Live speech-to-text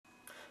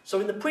So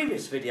in the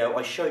previous video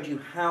I showed you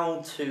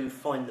how to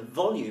find the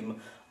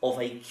volume of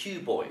a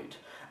cuboid,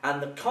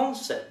 and the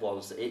concept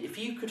was that if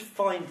you could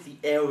find the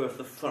area of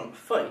the front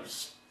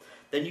face,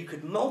 then you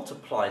could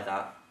multiply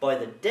that by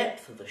the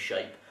depth of the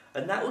shape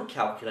and that would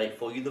calculate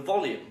for you the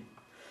volume.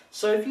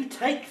 So if you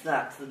take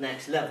that to the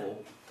next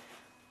level,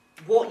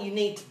 what you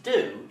need to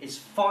do is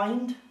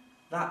find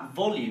that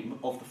volume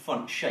of the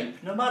front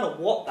shape, no matter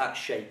what that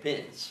shape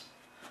is,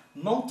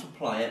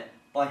 multiply it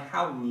by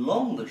how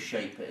long the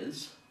shape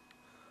is.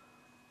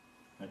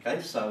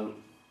 Okay, so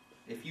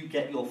if you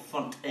get your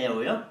front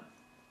area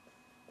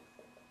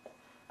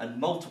and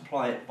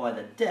multiply it by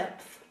the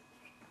depth,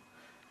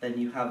 then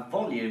you have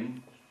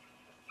volume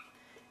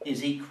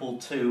is equal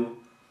to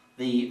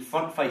the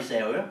front face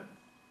area,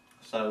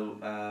 so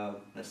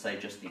let's say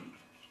just the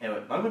area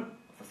at the moment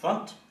of the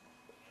front,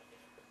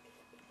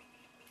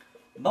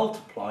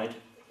 multiplied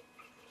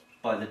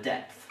by the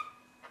depth.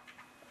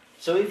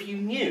 So if you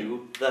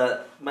knew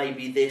that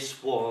maybe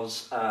this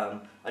was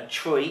a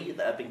tree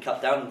that had been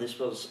cut down and this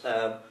was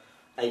a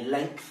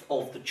length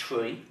of the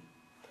tree,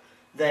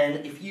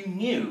 then if you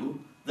knew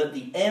that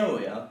the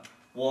area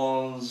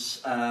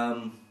was,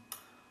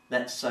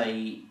 let's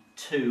say,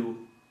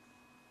 2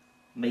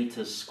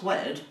 meters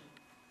squared,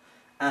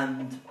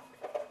 and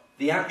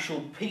the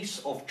actual piece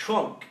of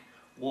trunk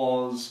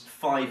was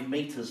 5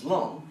 meters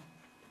long,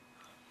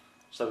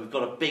 so we've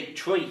got a big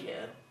tree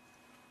here,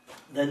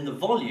 then the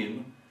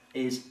volume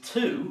is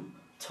 2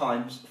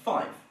 times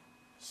 5.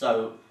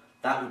 So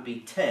that would be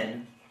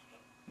 10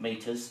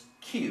 meters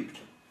cubed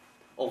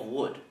of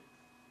wood.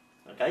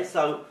 Okay,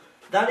 so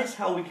that is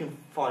how we can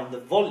find the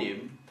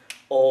volume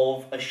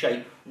of a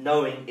shape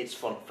knowing its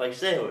front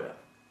face area.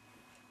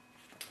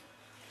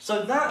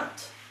 So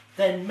that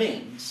then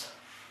means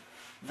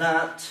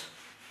that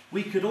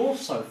we could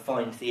also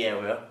find the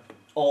area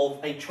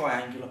of a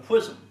triangular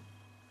prism.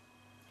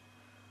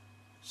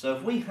 So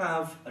if we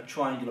have a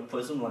triangular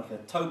prism like a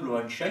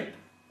Toblerone shape,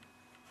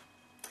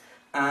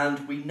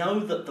 and we know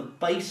that the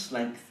base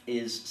length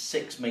is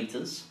 6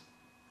 meters,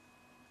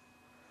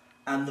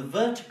 and the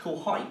vertical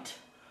height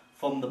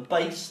from the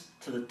base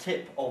to the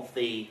tip of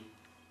the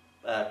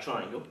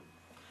triangle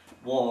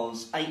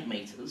was 8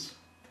 meters,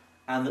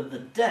 and that the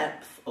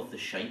depth of the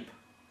shape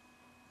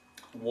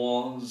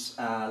was,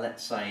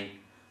 let's say,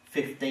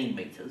 15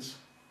 meters,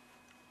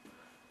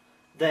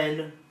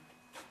 then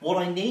what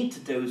I need to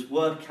do is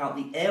work out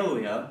the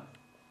area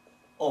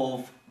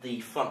of the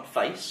front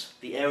face,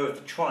 the area of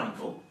the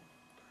triangle,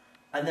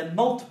 and then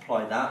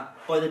multiply that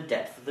by the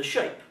depth of the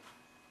shape.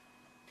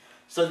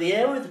 So the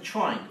area of the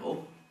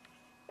triangle,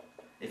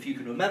 if you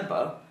can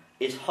remember,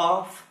 is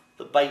half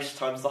the base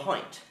times the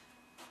height.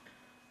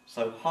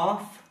 So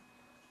half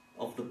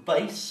of the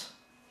base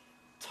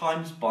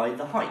times by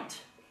the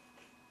height.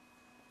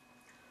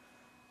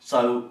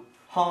 So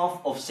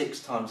half of 6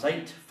 times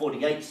 8,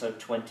 48, so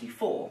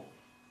 24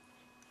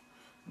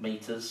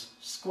 meters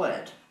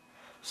squared.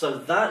 So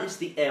that is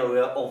the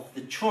area of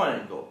the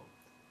triangle.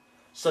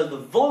 So the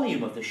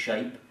volume of the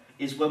shape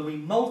is when we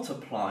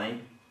multiply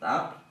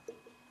that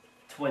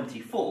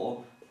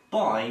 24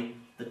 by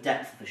the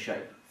depth of the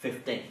shape,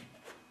 15.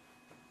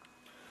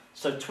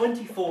 So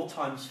 24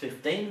 times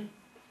 15,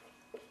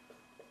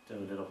 do a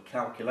little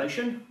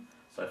calculation.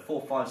 So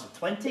 4 5s are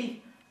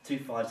 20, 2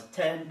 5s are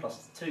 10, plus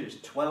the 2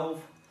 is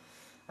 12,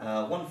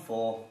 1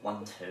 4,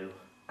 1 2,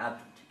 add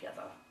them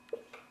together,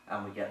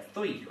 and we get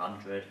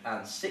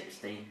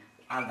 360,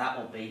 and that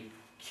will be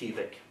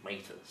cubic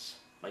meters,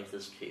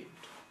 meters cubed.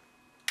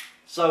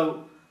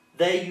 So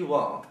there you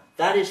are.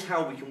 That is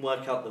how we can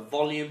work out the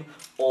volume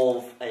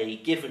of a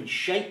given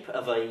shape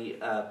of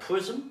a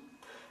prism.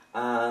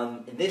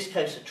 In this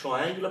case, a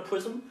triangular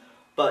prism.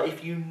 But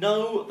if you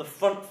know the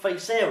front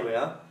face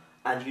area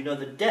and you know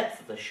the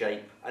depth of the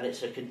shape, and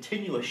it's a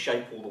continuous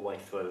shape all the way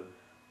through,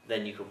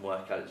 then you can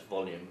work out its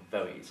volume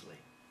very easily.